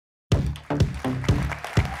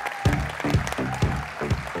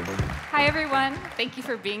Hi, everyone. Thank you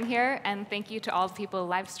for being here, and thank you to all the people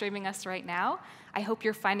live streaming us right now. I hope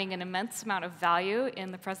you're finding an immense amount of value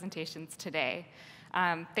in the presentations today.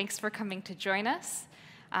 Thanks for coming to join us.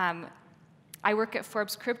 I work at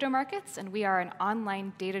Forbes Cryptomarkets, and we are an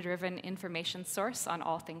online data-driven information source on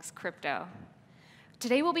all things crypto.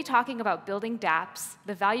 Today, we'll be talking about building dapps,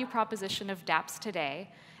 the value proposition of dapps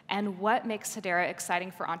today, and what makes Hedera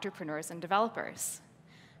exciting for entrepreneurs and developers.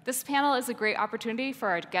 This panel is a great opportunity for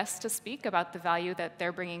our guests to speak about the value that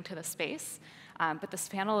they're bringing to the space, but this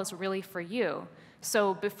panel is really for you.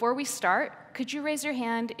 So before we start, could you raise your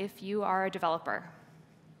hand if you are a developer?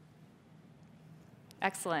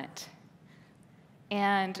 Excellent.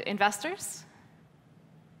 And investors?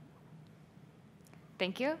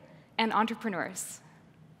 Thank you. And entrepreneurs?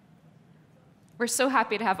 We're so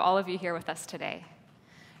happy to have all of you here with us today.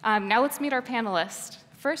 Now let's meet our panelists.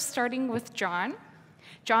 First, starting with John.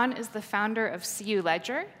 John is the founder of CU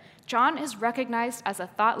Ledger. John is recognized as a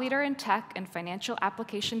thought leader in tech and financial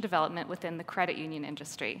application development within the credit union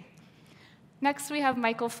industry. Next, we have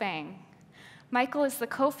Michael Feng. Michael is the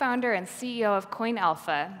co-founder and CEO of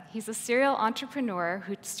CoinAlpha. He's a serial entrepreneur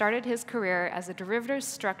who started his career as a derivatives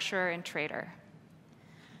structurer and trader.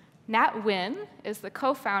 Nhat Nguyen is the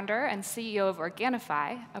co-founder and CEO of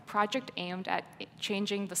Organify, a project aimed at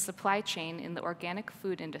changing the supply chain in the organic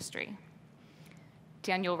food industry.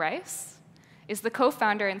 Daniel Rice is the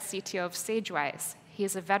co-founder and CTO of SageWise. He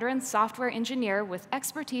is a veteran software engineer with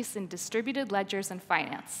expertise in distributed ledgers and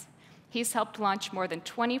finance. He's helped launch more than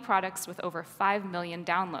 20 products with over 5 million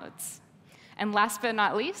downloads. And last but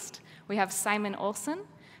not least, we have Simon Olson.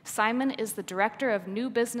 Simon is the director of new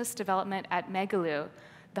business development at Magalu,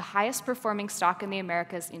 the highest performing stock in the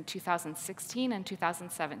Americas in 2016 and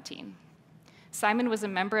 2017. Simon was a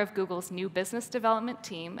member of Google's new business development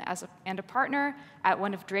team and a partner at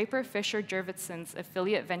one of Draper Fisher Jurvetson's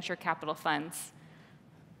affiliate venture capital funds.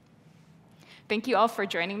 Thank you all for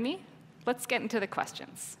joining me. Let's get into the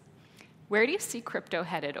questions. Where do you see crypto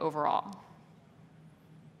headed overall?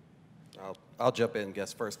 I'll jump in and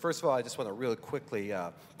guess first. First of all, I just want to really quickly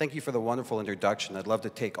thank you for the wonderful introduction. I'd love to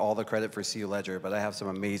take all the credit for CU Ledger, but I have some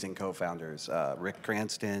amazing co-founders, Rick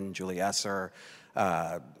Cranston, Julie Esser,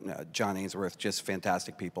 John Ainsworth, just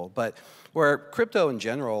fantastic people. But where crypto in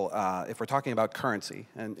general, if we're talking about currency,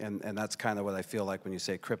 and that's kind of what I feel like when you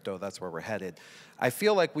say crypto, that's where we're headed. I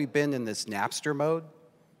feel like we've been in this Napster mode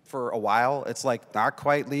for a while. It's like not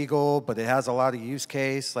quite legal, but it has a lot of use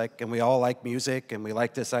case. And we all like music, and we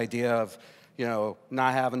like this idea of,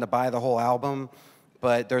 not having to buy the whole album.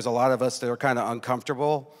 But there's a lot of us that are kind of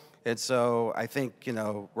uncomfortable. And so I think,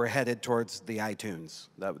 we're headed towards the iTunes.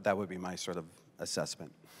 That would be my sort of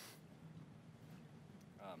assessment.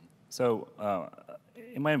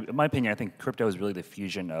 In my opinion, I think crypto is really the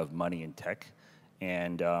fusion of money and tech.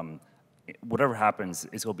 And whatever happens,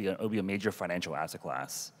 it'll be a major financial asset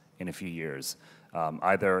class in a few years,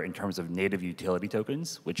 either in terms of native utility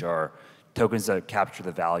tokens, which are tokens that capture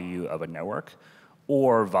the value of a network,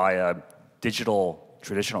 or via digital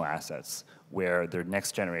traditional assets, where they're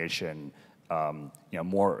next generation,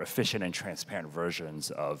 more efficient and transparent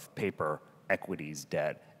versions of paper, equities,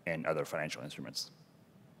 debt, and other financial instruments.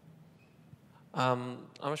 I'm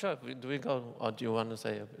not sure. Do we go, or do you want to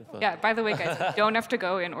say? Yeah, by the way, guys, you don't have to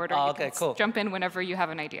go in order. Oh, you okay, can cool. Jump in whenever you have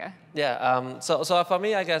an idea. Yeah, so for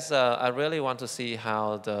me, I guess I really want to see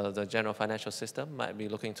how the general financial system might be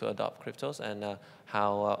looking to adopt cryptos, and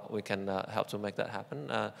how we can help to make that happen.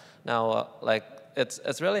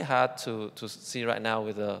 It's really hard to see right now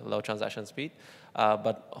with the low transaction speed,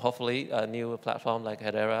 but hopefully a new platform like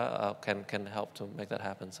Hedera can help to make that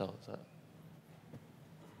happen. So.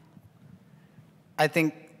 I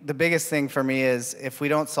think the biggest thing for me is if we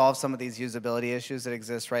don't solve some of these usability issues that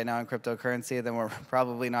exist right now in cryptocurrency, then we're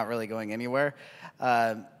probably not really going anywhere.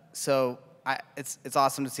 So it's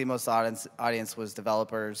awesome to see most of the audience was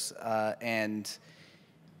developers, and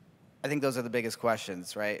I think those are the biggest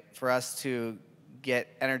questions, right? For us to get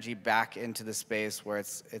energy back into the space where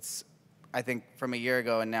it's I think from a year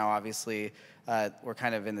ago and now, obviously, we're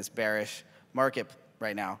kind of in this bearish market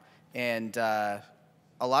right now. And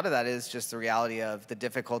a lot of that is just the reality of the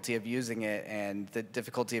difficulty of using it and the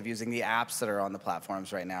difficulty of using the apps that are on the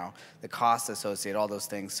platforms right now, the costs associated, all those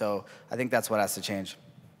things. So I think that's what has to change.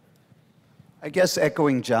 I guess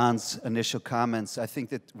echoing John's initial comments, I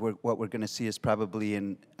think that what we're going to see is probably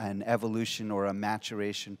an evolution or a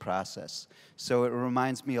maturation process. So it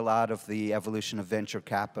reminds me a lot of the evolution of venture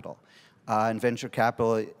capital. In venture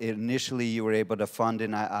capital, initially you were able to fund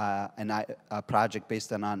a project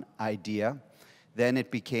based on an idea. Then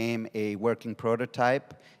it became a working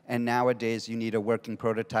prototype. And nowadays, you need a working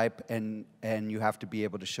prototype, and you have to be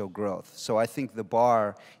able to show growth. So I think the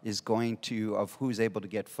bar is going to, of who's able to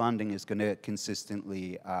get funding, is going to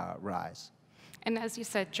consistently rise. And as you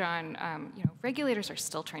said, John, regulators are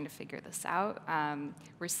still trying to figure this out.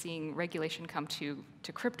 We're seeing regulation come to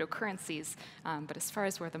cryptocurrencies, but as far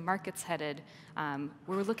as where the market's headed,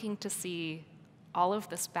 we're looking to see all of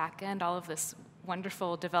this back end, all of this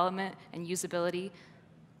wonderful development and usability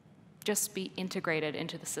just be integrated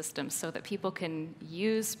into the system so that people can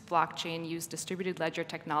use blockchain, use distributed ledger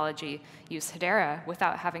technology, use Hedera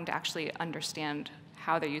without having to actually understand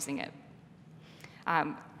how they're using it.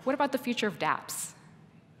 What about the future of dapps?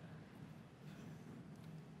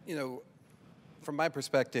 From my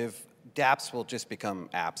perspective, dapps will just become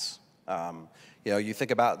apps. You think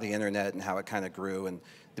about the internet and how it kind of grew, and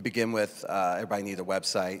to begin with, everybody needed a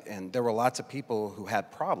website, and there were lots of people who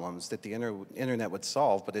had problems that the internet would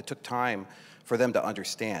solve, but it took time for them to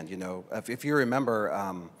understand. If you remember,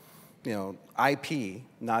 IP,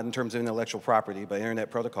 not in terms of intellectual property, but internet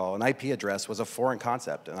protocol, an IP address was a foreign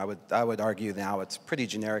concept, and I would argue now it's pretty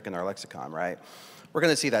generic in our lexicon, right? We're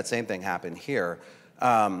going to see that same thing happen here.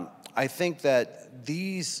 I think that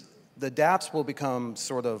the dapps will become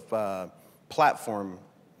sort of platform.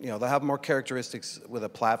 They'll have more characteristics with a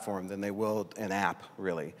platform than they will an app,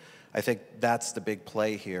 really. I think that's the big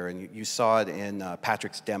play here, and you saw it in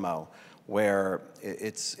Patrick's demo, where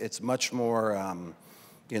it's much more,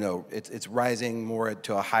 it's rising more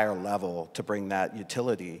to a higher level to bring that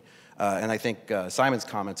utility. And I think Simon's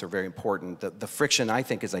comments are very important. The friction, I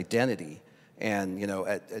think, is identity. And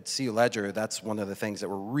at CU Ledger, that's one of the things that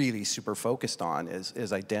we're really super focused on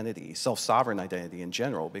is identity, self-sovereign identity in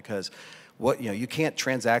general, because you can't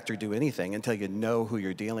transact or do anything until you know who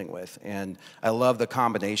you're dealing with. And I love the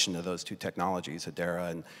combination of those two technologies,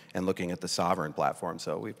 Hedera and looking at the sovereign platform.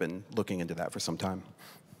 So we've been looking into that for some time.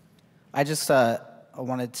 I just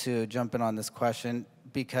wanted to jump in on this question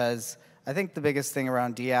because I think the biggest thing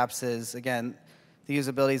around dapps is, again, the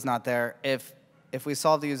usability is not there. If we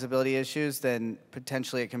solve the usability issues, then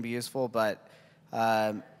potentially it can be useful, but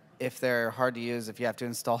if they're hard to use, if you have to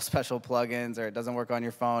install special plugins or it doesn't work on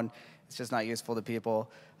your phone, it's just not useful to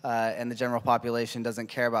people. And the general population doesn't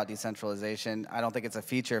care about decentralization. I don't think it's a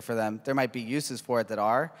feature for them. There might be uses for it that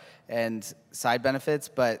are, and side benefits,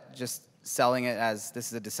 but just selling it as this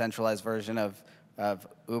is a decentralized version of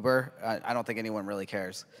Uber, I don't think anyone really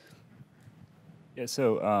cares. Yeah,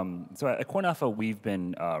 so at CoinAlpha, we've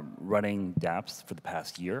been running dapps for the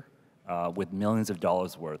past year with millions of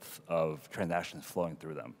dollars worth of transactions flowing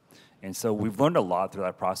through them. And so we've learned a lot through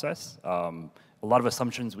that process. A lot of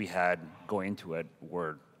assumptions we had going into it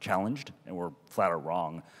were challenged and were flat out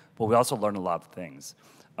wrong, but we also learned a lot of things.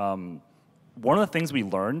 One of the things we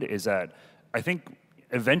learned is that I think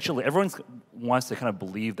eventually everyone wants to kind of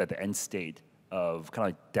believe that the end state of kind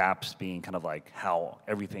of like dapps being kind of like how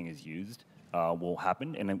everything is used will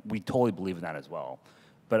happen, and we totally believe in that as well.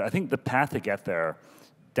 But I think the path to get there,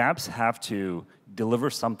 dapps have to deliver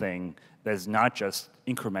something that is not just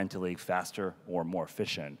incrementally faster or more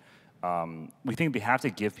efficient. We think they have to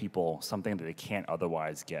give people something that they can't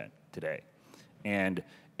otherwise get today. And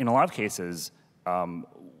in a lot of cases,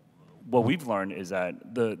 what we've learned is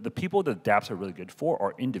that the people that dapps are really good for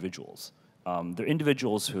are individuals. They're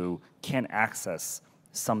individuals who can access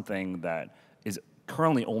something that is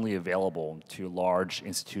currently only available to large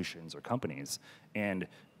institutions or companies. And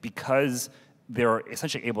because they're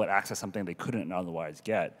essentially able to access something they couldn't otherwise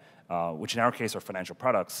get, which in our case are financial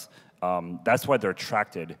products, that's why they're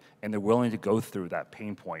attracted and they're willing to go through that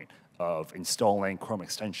pain point of installing Chrome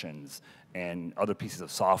extensions and other pieces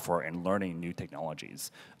of software and learning new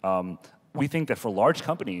technologies. We think that for large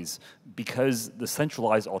companies, because the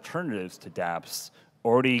centralized alternatives to dapps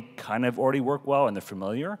already work well and they're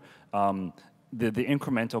familiar, the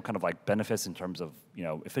incremental kind of like benefits in terms of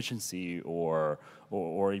efficiency or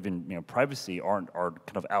even privacy are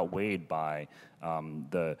kind of outweighed by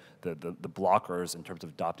the blockers in terms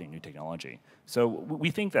of adopting new technology. So we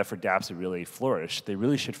think that for dapps to really flourish, they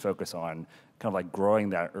really should focus on kind of like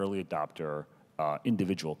growing that early adopter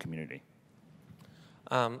individual community.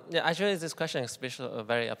 Yeah, actually, this question is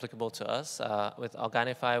very applicable to us. With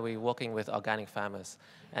Organify, we're working with organic farmers,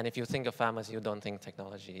 and if you think of farmers, you don't think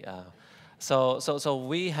technology. So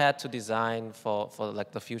we had to design for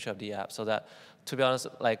like the future of the app, so that, to be honest,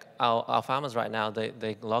 like our farmers right now,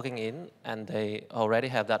 they logging in and they already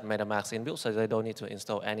have that MetaMask inbuilt, so they don't need to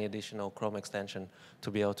install any additional Chrome extension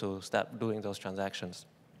to be able to start doing those transactions.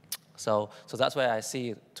 So that's where I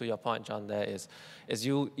see, to your point, John, there is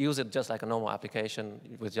you use it just like a normal application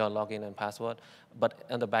with your login and password, but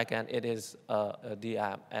on the back end, it is a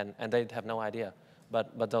dapp, and they have no idea.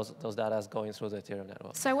 But those data is going through the Ethereum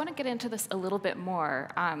network. So I want to get into this a little bit more.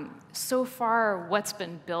 So far, what's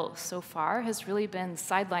been built so far has really been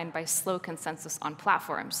sidelined by slow consensus on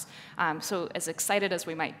platforms. So as excited as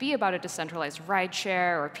we might be about a decentralized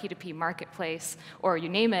rideshare or P2P marketplace, or you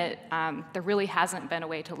name it, there really hasn't been a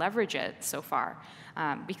way to leverage it so far.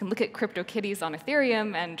 We can look at CryptoKitties on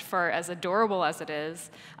Ethereum, and for as adorable as it is,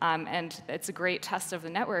 and it's a great test of the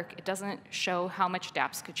network, it doesn't show how much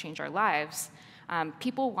dapps could change our lives.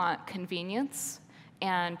 People want convenience,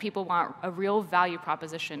 and people want a real value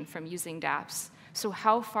proposition from using dapps. So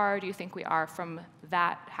how far do you think we are from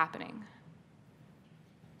that happening?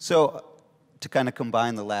 So to kind of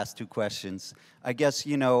combine the last two questions, I guess,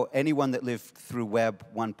 you know, anyone that lived through Web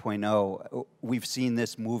 1.0, we've seen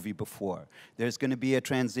this movie before. There's going to be a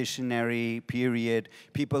transitionary period.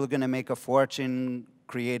 People are going to make a fortune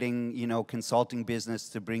creating, you know, consulting business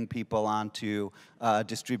to bring people onto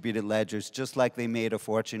distributed ledgers, just like they made a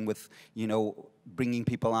fortune with, you know, bringing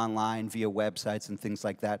people online via websites and things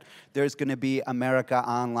like that. There's going to be America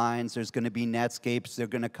Onlines, there's going to be Netscapes, they're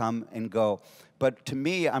going to come and go. But to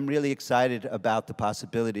me, I'm really excited about the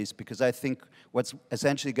possibilities, because I think what's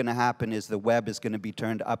essentially going to happen is the web is going to be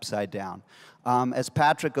turned upside down. As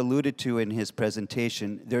Patrick alluded to in his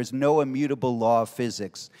presentation, there's no immutable law of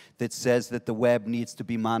physics that says that the web needs to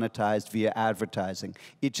be monetized via advertising.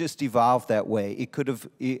 It just evolved that way. It could have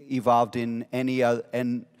evolved in any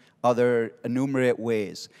other innumerate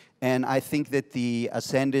ways. And I think that the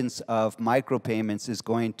ascendance of micropayments is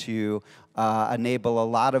going to enable a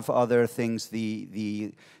lot of other things,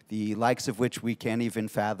 the likes of which we can't even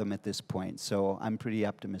fathom at this point. So I'm pretty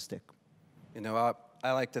optimistic. You know,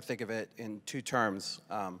 I like to think of it in two terms.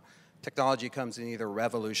 Technology comes in either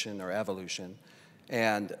revolution or evolution.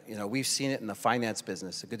 And, you know, we've seen it in the finance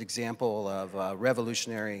business. A good example of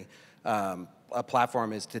revolutionary a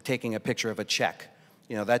platform is to taking a picture of a check.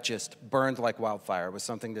 You know, that just burned like wildfire. It was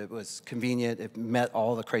something that was convenient. It met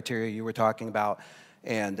all the criteria you were talking about,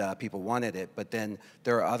 and people wanted it. But then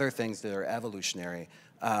there are other things that are evolutionary.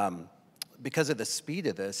 Because of the speed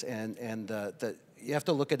of this, and you have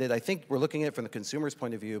to look at it, I think we're looking at it from the consumer's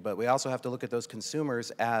point of view, but we also have to look at those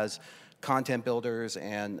consumers as content builders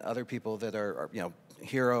and other people that are, you know,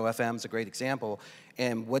 Hero FM is a great example,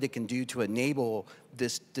 and what it can do to enable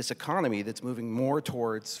this economy that's moving more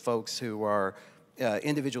towards folks who are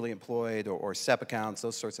individually employed or SEP accounts,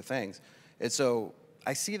 those sorts of things. And so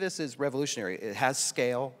I see this as revolutionary. It has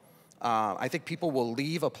scale. I think people will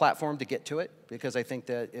leave a platform to get to it, because I think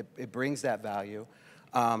that it brings that value.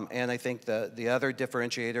 And I think the other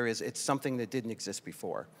differentiator is it's something that didn't exist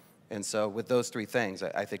before. And so with those three things,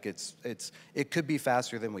 I think it could be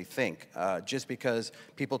faster than we think, just because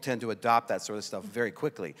people tend to adopt that sort of stuff very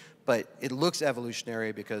quickly. But it looks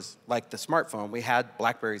evolutionary because, like the smartphone, we had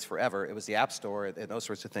BlackBerries forever. It was the App Store and those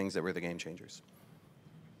sorts of things that were the game changers.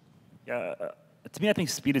 Yeah, to me, I think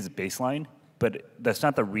speed is baseline, but that's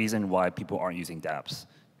not the reason why people aren't using dapps.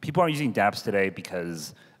 People aren't using dapps today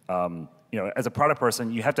because you know, as a product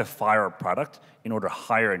person, you have to fire a product in order to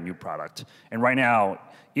hire a new product. And right now,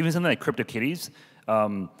 even something like CryptoKitties,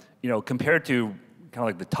 you know, compared to kind of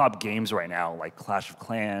like the top games right now, like Clash of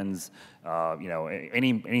Clans, you know,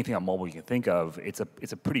 anything on mobile you can think of, it's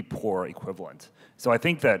a pretty poor equivalent. So I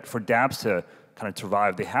think that for dapps to kind of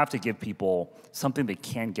survive, they have to give people something they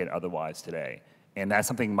can't get otherwise today. And that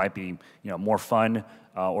something might be, you know, more fun,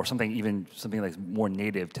 or something that's more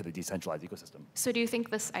native to the decentralized ecosystem. So do you think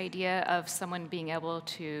this idea of someone being able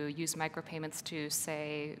to use micropayments to,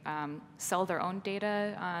 say, sell their own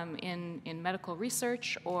data in medical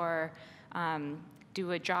research, or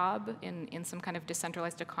do a job in some kind of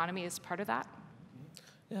decentralized economy is part of that?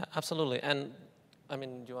 Yeah, absolutely. And I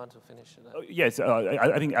mean, do you want to finish that? Oh, yes,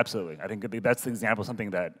 I think absolutely. I think that's the example of something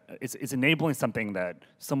that it's enabling something that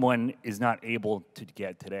someone is not able to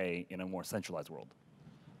get today in a more centralized world.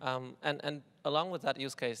 And along with that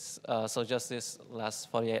use case, so just this last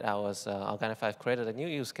 48 hours, Organify created a new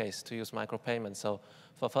use case to use micropayments. So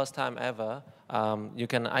for first time ever, you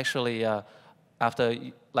can actually, after,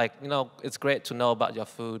 like, you know, it's great to know about your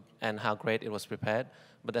food and how great it was prepared,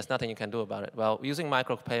 but there's nothing you can do about it. Well, using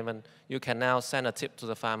micropayment, you can now send a tip to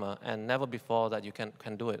the farmer, and never before that you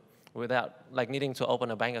can do it without like needing to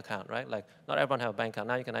open a bank account, right? Like not everyone have a bank account.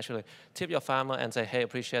 Now you can actually tip your farmer and say, hey,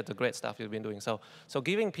 appreciate the great stuff you've been doing. So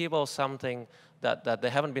giving people something that they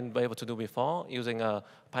haven't been able to do before, using a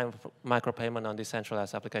micropayment on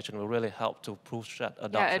decentralized application will really help to push that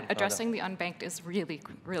adoption. Yeah, addressing the unbanked is really,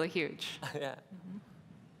 really huge. Yeah.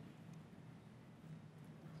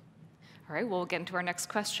 All right, we'll get into our next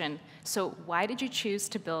question. So why did you choose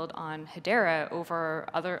to build on Hedera over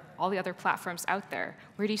all the other platforms out there?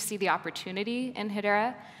 Where do you see the opportunity in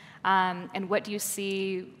Hedera? And what do you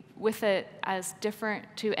see with it as different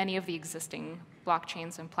to any of the existing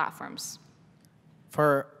blockchains and platforms?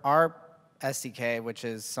 For our SDK, which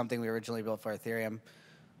is something we originally built for Ethereum,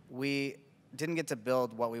 we didn't get to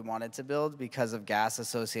build what we wanted to build because of gas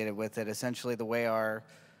associated with it. Essentially, the way our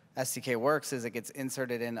SDK works is it gets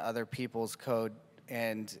inserted in other people's code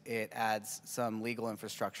and it adds some legal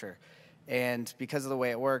infrastructure. And because of the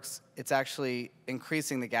way it works, it's actually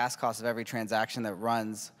increasing the gas cost of every transaction that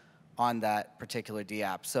runs on that particular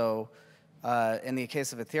dapp. So in the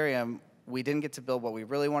case of Ethereum, we didn't get to build what we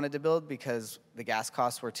really wanted to build because the gas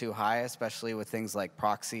costs were too high, especially with things like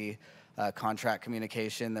proxy contract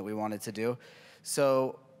communication that we wanted to do.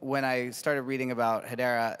 So when I started reading about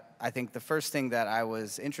Hedera, I think the first thing that I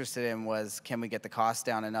was interested in was, can we get the cost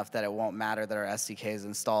down enough that it won't matter that our SDK is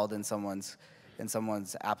installed in someone's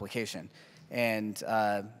application? And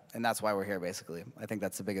that's why we're here, basically. I think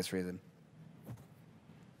that's the biggest reason.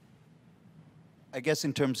 I guess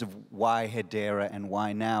in terms of why Hedera and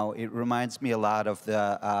why now, it reminds me a lot of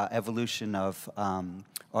the evolution of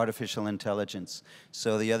artificial intelligence.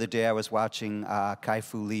 So the other day I was watching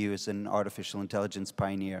Kai-Fu Lee, who's an artificial intelligence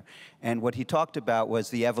pioneer, and what he talked about was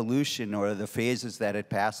the evolution or the phases that it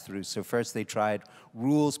passed through. So first they tried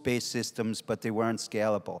rules-based systems, but they weren't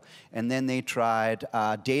scalable. And then they tried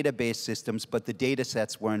database systems, but the data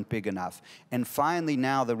sets weren't big enough. And finally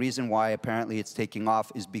now the reason why apparently it's taking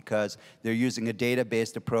off is because they're using a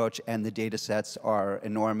data-based approach and the data sets are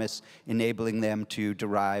enormous, enabling them to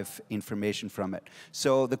derive information from it.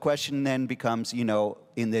 So the question then becomes, you know,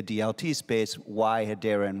 in the DLT space, why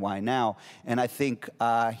Hedera and why now? And I think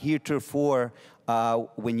heretofore,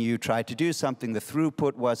 when you tried to do something, the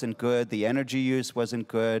throughput wasn't good, the energy use wasn't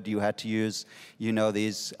good, you had to use, you know,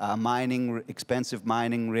 these expensive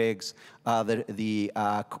mining rigs, the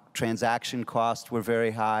transaction costs were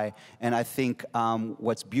very high, and I think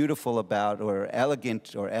what's beautiful about, or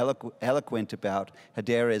elegant, or eloquent about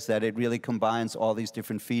Hedera is that it really combines all these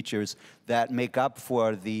different features that make up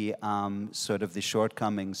for the sort of the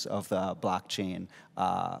shortcomings of the blockchain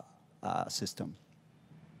system.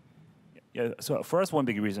 Yeah, so for us, one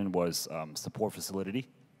big reason was support for Solidity.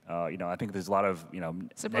 You know, I think there's a lot of, you know,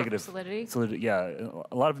 support negative for Solidity. Yeah,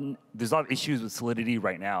 there's a lot of issues with Solidity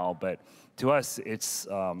right now, but to us, it's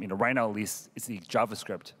you know, right now at least, it's the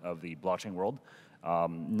JavaScript of the blockchain world.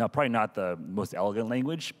 Probably not the most elegant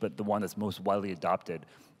language, but the one that's most widely adopted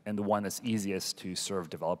and the one that's easiest to serve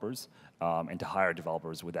developers and to hire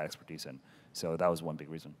developers with that expertise in. So that was one big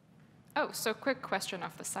reason. Oh, so quick question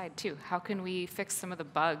off the side, too. How can we fix some of the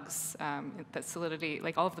bugs that Solidity,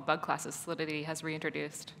 like all of the bug classes Solidity has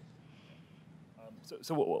reintroduced?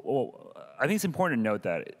 I think it's important to note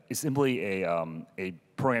that it's simply a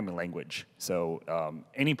programming language. So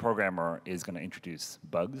any programmer is going to introduce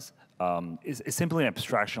bugs. It's simply an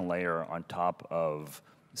abstraction layer on top of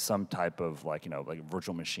some type of like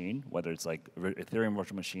virtual machine, whether it's like Ethereum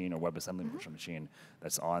virtual machine or WebAssembly virtual machine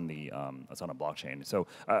that's on a blockchain. So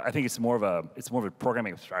I think it's more of a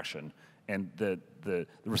programming abstraction, and the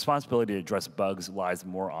responsibility to address bugs lies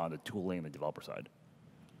more on the tooling and the developer side.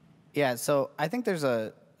 Yeah, so I think there's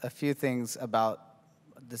a few things about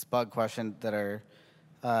this bug question that are,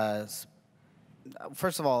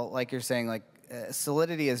 first of all, like you're saying, like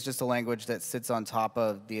Solidity is just a language that sits on top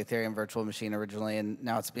of the Ethereum virtual machine originally, and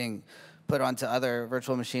now it's being put onto other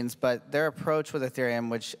virtual machines. But their approach with Ethereum,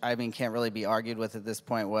 which I mean can't really be argued with at this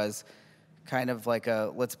point, was kind of like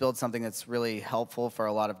let's build something that's really helpful for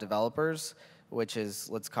a lot of developers, which is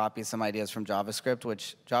let's copy some ideas from JavaScript,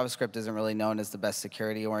 which JavaScript isn't really known as the best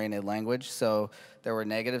security-oriented language. So there were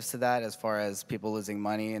negatives to that as far as people losing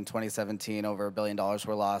money. In 2017, over $1 billion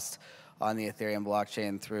were lost on the Ethereum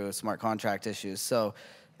blockchain through smart contract issues. So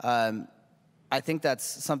I think that's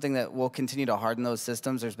something that will continue to harden those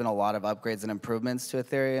systems. There's been a lot of upgrades and improvements to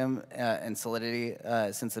Ethereum and Solidity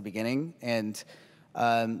since the beginning. And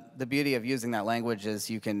the beauty of using that language is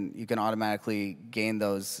you can automatically gain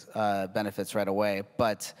those benefits right away.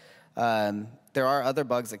 But there are other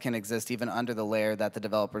bugs that can exist even under the layer that the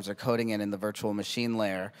developers are coding in the virtual machine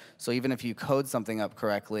layer. So even if you code something up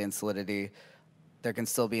correctly in Solidity, there can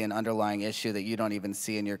still be an underlying issue that you don't even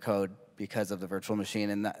see in your code because of the virtual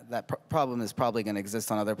machine, and that problem is probably going to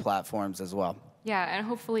exist on other platforms as well. Yeah, and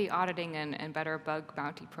hopefully auditing and better bug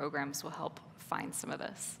bounty programs will help find some of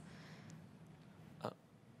this.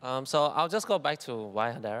 So I'll just go back to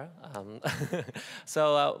why Hedera.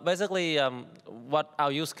 So basically, what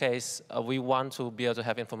our use case, we want to be able to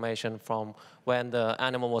have information from when the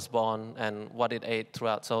animal was born and what it ate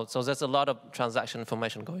throughout. So there's a lot of transaction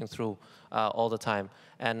information going through all the time.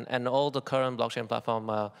 And all the current blockchain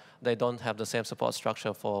platform, they don't have the same support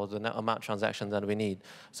structure for the amount of transactions that we need.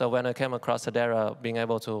 So when I came across Hedera, being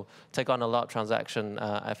able to take on a lot of transaction,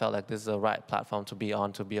 I felt like this is the right platform to be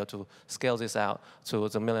on to be able to scale this out to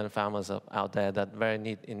the million farmers out there that very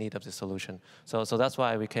in need of this solution. So that's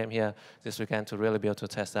why we came here this weekend to really be able to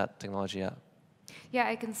test that technology out. Yeah,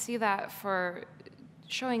 I can see that for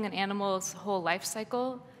showing an animal's whole life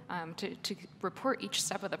cycle, to report each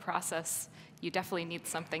step of the process, you definitely need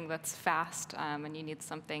something that's fast, and you need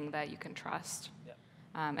something that you can trust,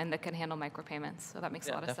 and that can handle micropayments. So that makes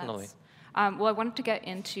a lot of sense. Well, I wanted to get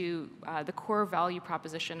into the core value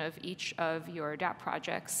proposition of each of your dapp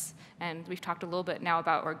projects, and we've talked a little bit now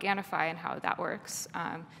about Organify and how that works.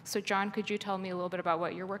 So John, could you tell me a little bit about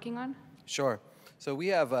what you're working on? Sure. So we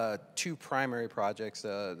have two primary projects.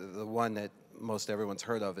 The one that most everyone's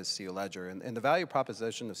heard of is CO Ledger, and the value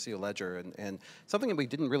proposition of CO Ledger, and something that we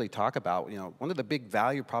didn't really talk about. You know, one of the big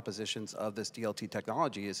value propositions of this DLT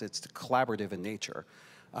technology is it's collaborative in nature.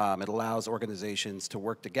 It allows organizations to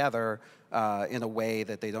work together in a way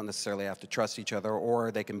that they don't necessarily have to trust each other,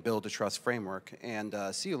 or they can build a trust framework. And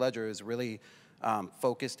CO Ledger is really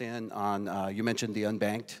focused in on, you mentioned the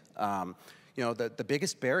unbanked. You know, the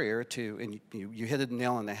biggest barrier to, and you hit a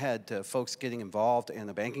nail on the head, to folks getting involved in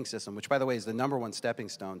the banking system, which by the way is the #1 stepping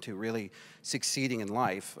stone to really succeeding in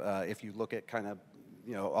life. If you look at kind of,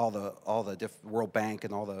 you know, all the World Bank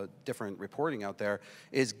and all the different reporting out there,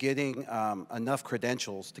 is getting enough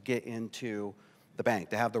credentials to get into the bank,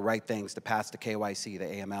 to have the right things, to pass the KYC, the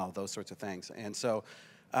AML, those sorts of things. And so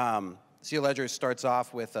CO Ledger starts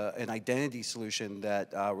off with an identity solution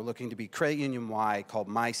that we're looking to be credit union-wide, called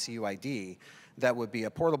MyCUID, that would be a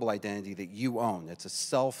portable identity that you own. It's a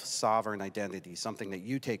self-sovereign identity, something that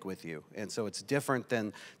you take with you. And so it's different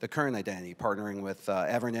than the current identity, partnering with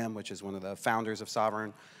Evernym, which is one of the founders of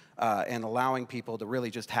Sovereign, and allowing people to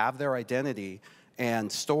really just have their identity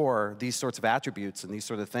and store these sorts of attributes and these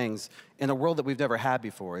sort of things in a world that we've never had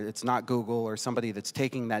before. It's not Google or somebody that's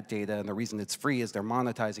taking that data, and the reason it's free is they're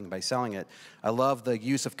monetizing by selling it. I love the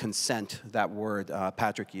use of consent, that word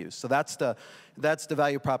Patrick used. So that's the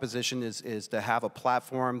value proposition, is to have a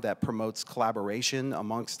platform that promotes collaboration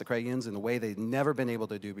amongst the credit unions in a way they've never been able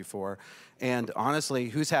to do before. And honestly,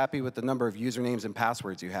 who's happy with the number of usernames and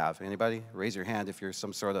passwords you have? Anybody? Raise your hand if you're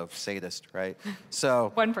some sort of sadist, right?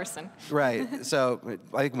 So one person. Right. So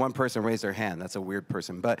I think one person raised their hand. That's a weird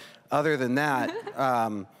person. But other than that,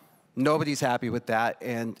 nobody's happy with that.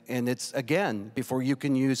 And it's, again, before you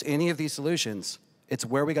can use any of these solutions, it's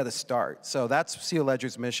where we got to start. So that's CO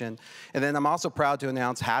Ledger's mission. And then I'm also proud to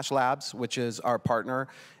announce Hash Labs, which is our partner.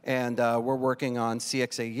 And we're working on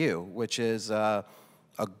CXAU, which is a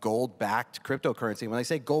gold-backed cryptocurrency. When I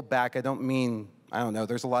say gold-backed, I don't mean, I don't know,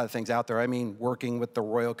 there's a lot of things out there. I mean working with the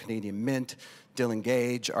Royal Canadian Mint, Dylan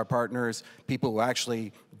Gage, our partners, people who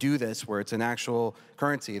actually do this, where it's an actual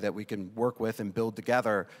currency that we can work with and build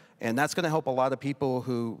together. And that's going to help a lot of people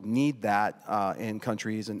who need that in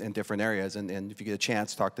countries and in different areas. And if you get a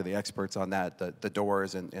chance, talk to the experts on that, the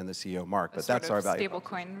Doors and the CEO, Mark. But that's our value. Stable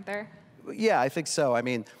coin there? Yeah, I think so. I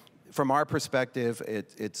mean, from our perspective,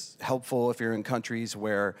 it's helpful if you're in countries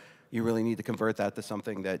where you really need to convert that to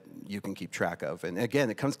something that you can keep track of. And again,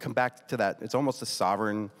 it come back to that. It's almost a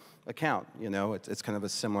sovereign account. You know, it's kind of a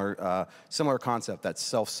similar concept, that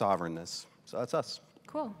self-sovereignness. So that's us.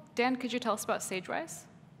 Cool. Dan, could you tell us about SageWise?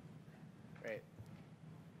 Great.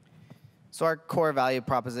 So our core value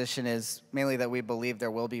proposition is mainly that we believe there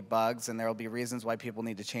will be bugs and there will be reasons why people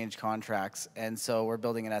need to change contracts. And so we're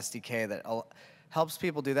building an SDK that helps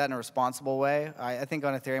people do that in a responsible way. I think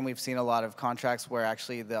on Ethereum we've seen a lot of contracts where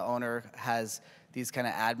actually the owner has these kind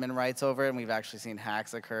of admin rights over it, and we've actually seen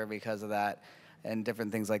hacks occur because of that and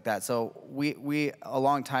different things like that. So we a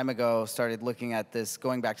long time ago started looking at this,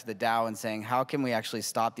 going back to the DAO and saying, how can we actually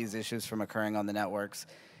stop these issues from occurring on the networks?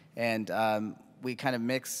 And we kind of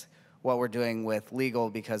mix what we're doing with legal,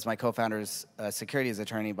 because my co-founder's a securities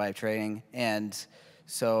attorney by training, and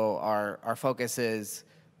so our focus is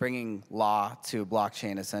bringing law to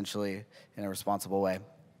blockchain, essentially, in a responsible way.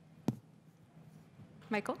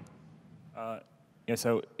 Michael? Yeah,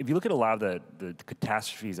 so if you look at a lot of the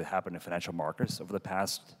catastrophes that happened in financial markets over the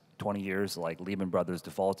past 20 years, like Lehman Brothers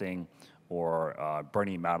defaulting or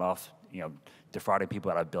Bernie Madoff, defrauding people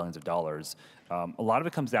out of billions of dollars, a lot of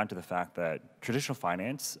it comes down to the fact that traditional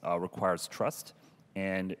finance requires trust,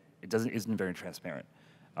 and it isn't very transparent.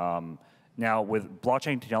 Now, with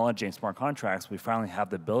blockchain technology and smart contracts, we finally have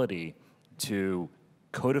the ability to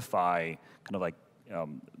codify kind of like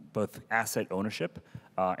both asset ownership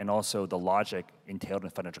and also the logic entailed in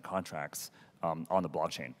financial contracts on the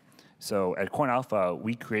blockchain. So at CoinAlpha,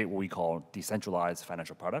 we create what we call decentralized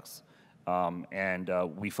financial products.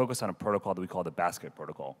 We focus on a protocol that we call the basket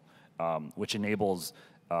protocol, which enables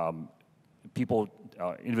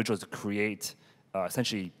individuals to create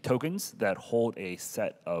essentially tokens that hold a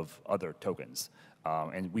set of other tokens.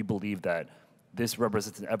 And we believe that this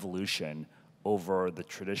represents an evolution over the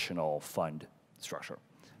traditional fund structure.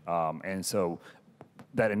 And so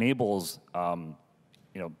that enables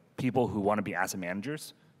people who want to be asset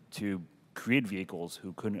managers to create vehicles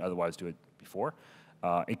who couldn't otherwise do it before.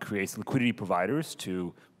 It creates liquidity providers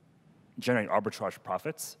to generate arbitrage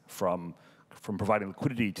profits from providing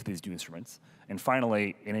liquidity to these new instruments. And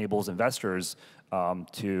finally, enables investors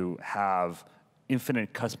to have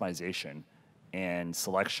infinite customization and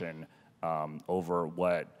selection over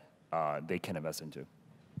what they can invest into.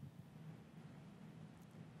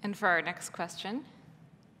 And for our next question,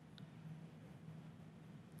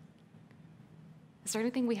 is there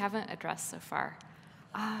anything we haven't addressed so far?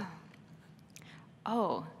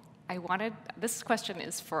 This question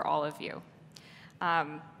is for all of you,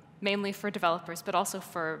 mainly for developers, but also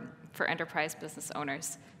for enterprise business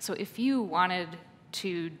owners. So if you wanted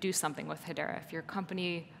to do something with Hedera, if your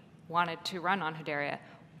company wanted to run on Hedera,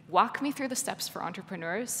 walk me through the steps for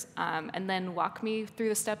entrepreneurs, and then walk me through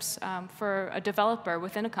the steps for a developer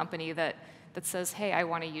within a company that says, hey, I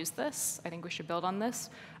want to use this. I think we should build on this.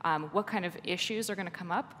 What kind of issues are going to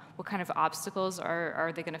come up? What kind of obstacles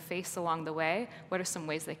are they going to face along the way? What are some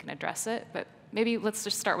ways they can address it? But maybe let's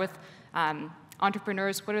just start with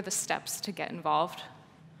entrepreneurs. What are the steps to get involved?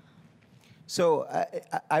 So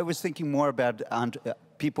I was thinking more about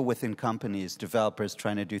people within companies, developers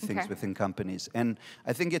trying to do things within companies. And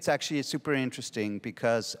I think it's actually super interesting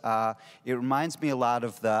because it reminds me a lot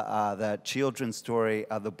of the children's story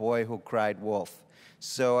of the boy who cried wolf.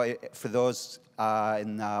 So for those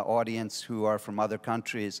in the audience who are from other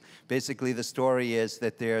countries, basically the story is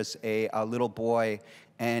that there's a little boy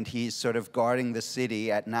and he's sort of guarding the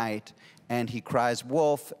city at night, and he cries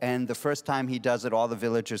wolf, and the first time he does it, all the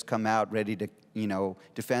villagers come out ready to,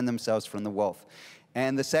 defend themselves from the wolf.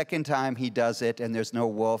 And the second time he does it, and there's no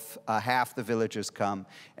wolf, half the villagers come.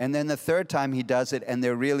 And then the third time he does it, and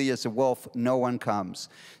there really is a wolf, no one comes.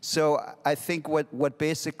 So I think what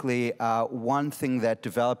basically one thing that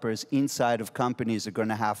developers inside of companies are going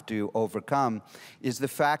to have to overcome is the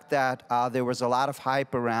fact that there was a lot of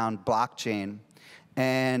hype around blockchain.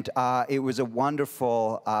 And it was a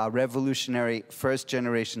wonderful, revolutionary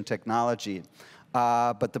first-generation technology.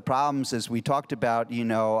 But the problems, as we talked about,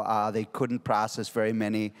 they couldn't process very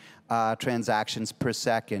many transactions per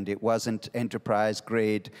second. It wasn't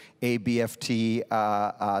enterprise-grade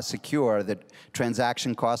ABFT secure. The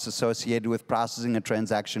transaction costs associated with processing a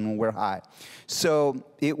transaction were high. So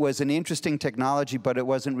it was an interesting technology, but it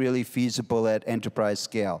wasn't really feasible at enterprise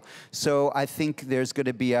scale. So I think there's going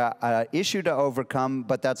to be an issue to overcome,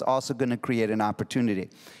 but that's also going to create an opportunity.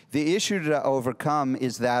 The issue to overcome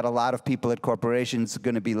is that a lot of people at corporations are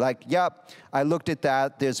going to be like, yep, I looked at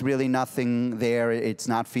that, there's really nothing there, it's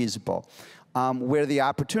not feasible. Where the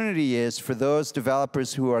opportunity is for those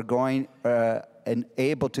developers who are going and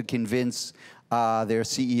able to convince their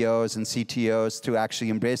CEOs and CTOs to actually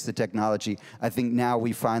embrace the technology, I think now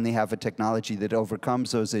we finally have a technology that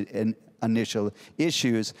overcomes those initial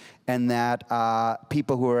issues, and that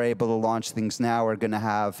people who are able to launch things now are going to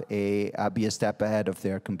have be a step ahead of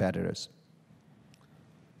their competitors.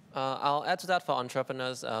 I'll add to that for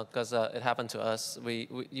entrepreneurs because it happened to us.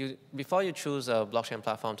 Before you choose a blockchain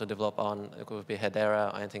platform to develop on, it could be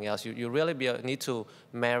Hedera or anything else, you really need to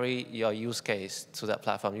marry your use case to that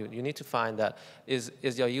platform. You need to find that is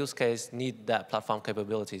your use case need that platform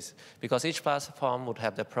capabilities, because each platform would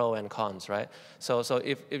have the pros and cons, right? So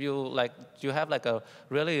if you have like a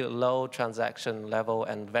really low transaction level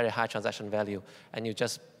and very high transaction value, and you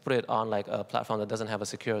just put it on like a platform that doesn't have a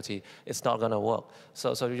security, it's not going to work.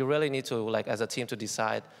 So you really need to, like as a team, to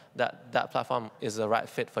decide that that platform is the right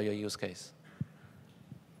fit for your use case.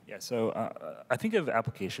 Yeah, so I think of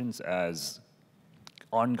applications as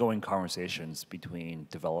ongoing conversations between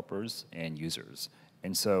developers and users.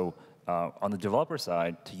 And so on the developer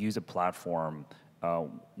side, to use a platform,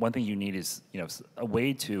 one thing you need is a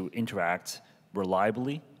way to interact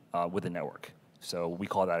reliably with the network. So we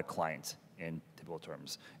call that a client in typical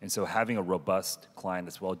terms. And so having a robust client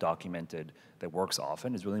that's well documented, that works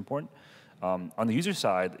often, is really important. On the user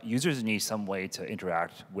side, users need some way to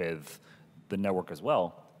interact with the network as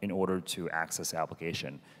well in order to access the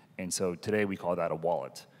application. And so today we call that a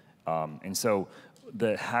wallet. And so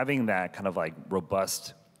having that kind of like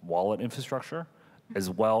robust wallet infrastructure, as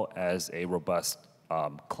well as a robust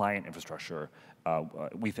client infrastructure,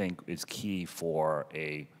 we think is key for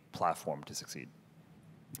a platform to succeed.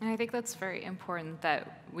 And I think that's very important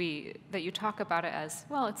that you talk about it as,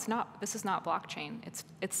 well, this is not blockchain.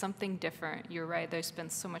 It's something different. You're right, there's been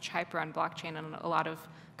so much hype around blockchain, and a lot of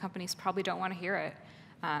companies probably don't want to hear it.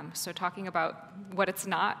 So talking about what it's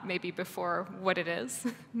not, maybe before what it is,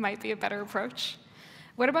 might be a better approach.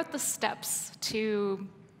 What about the steps to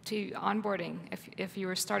onboarding if you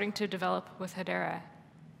were starting to develop with Hedera?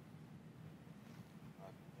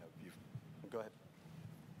 Go ahead.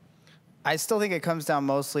 I still think it comes down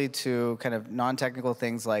mostly to kind of non-technical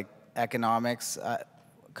things like economics.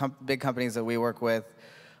 Big companies that we work with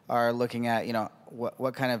are looking at,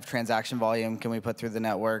 what kind of transaction volume can we put through the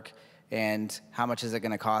network, and how much is it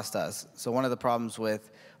going to cost us? So one of the problems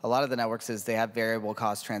with a lot of the networks is they have variable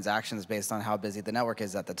cost transactions based on how busy the network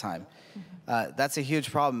is at the time. That's a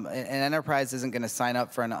huge problem. An enterprise isn't going to sign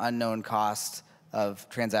up for an unknown cost of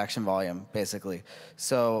transaction volume, basically.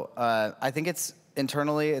 So I think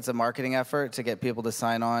internally, it's a marketing effort to get people to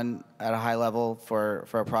sign on at a high level for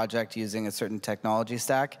a project using a certain technology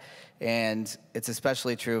stack. And it's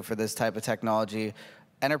especially true for this type of technology.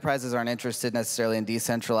 Enterprises aren't interested necessarily in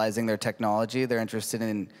decentralizing their technology. They're interested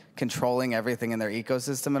in controlling everything in their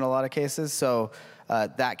ecosystem in a lot of cases. So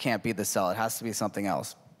that can't be the sell. It has to be something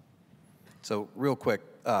else. So real quick,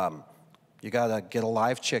 you got to get a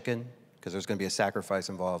live chicken, because there's going to be a sacrifice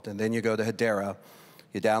involved. And then you go to Hedera.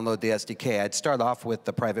 You download the SDK. I'd start off with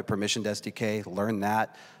the private permissioned SDK, learn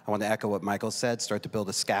that. I want to echo what Michael said, start to build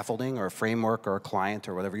a scaffolding or a framework or a client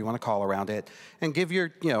or whatever you want to call around it, and give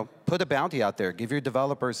put a bounty out there. Give your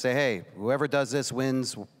developers, say, hey, whoever does this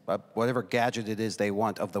wins whatever gadget it is they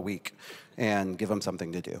want of the week, and give them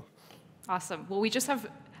something to do. Awesome. Well, we just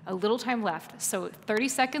have a little time left, so 30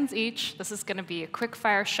 seconds each. This is going to be a quick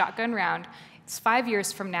fire shotgun round. It's 5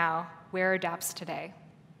 years from now. Where are dapps today?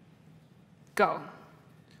 Go.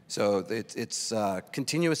 So it's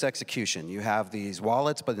continuous execution. You have these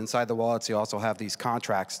wallets, but inside the wallets, you also have these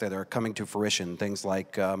contracts that are coming to fruition, things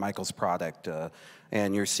like Michael's product,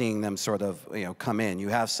 and you're seeing them sort of come in. You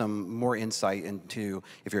have some more insight into,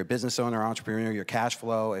 if you're a business owner, entrepreneur, your cash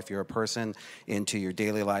flow, if you're a person, into your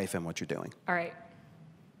daily life and what you're doing. All right.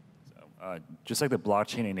 So, just like the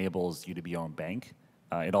blockchain enables you to be your own bank,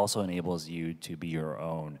 it also enables you to be your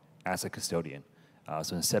own asset custodian.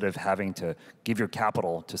 So instead of having to give your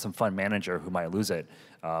capital to some fund manager who might lose it,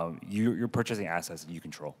 you're purchasing assets that you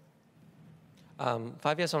control. 5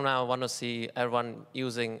 years from now, I want to see everyone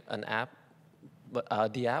using an app,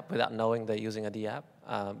 the app, without knowing they're using a dapp,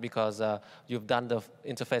 because you've done the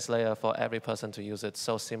interface layer for every person to use it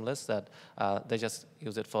so seamless that they just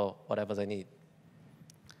use it for whatever they need.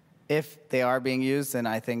 If they are being used, then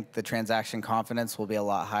I think the transaction confidence will be a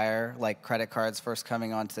lot higher. Like credit cards first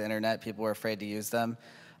coming onto the internet, people were afraid to use them.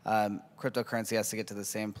 Cryptocurrency has to get to the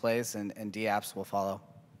same place, and dapps will follow.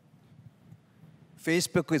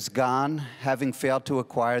 Facebook is gone, having failed to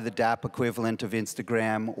acquire the dapp equivalent of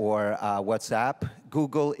Instagram or WhatsApp.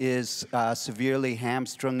 Google is severely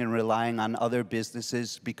hamstrung and relying on other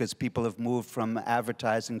businesses because people have moved from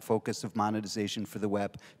advertising focus of monetization for the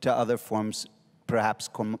web to other forms, perhaps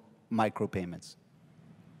micropayments.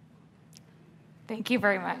 Thank you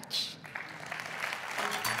very much.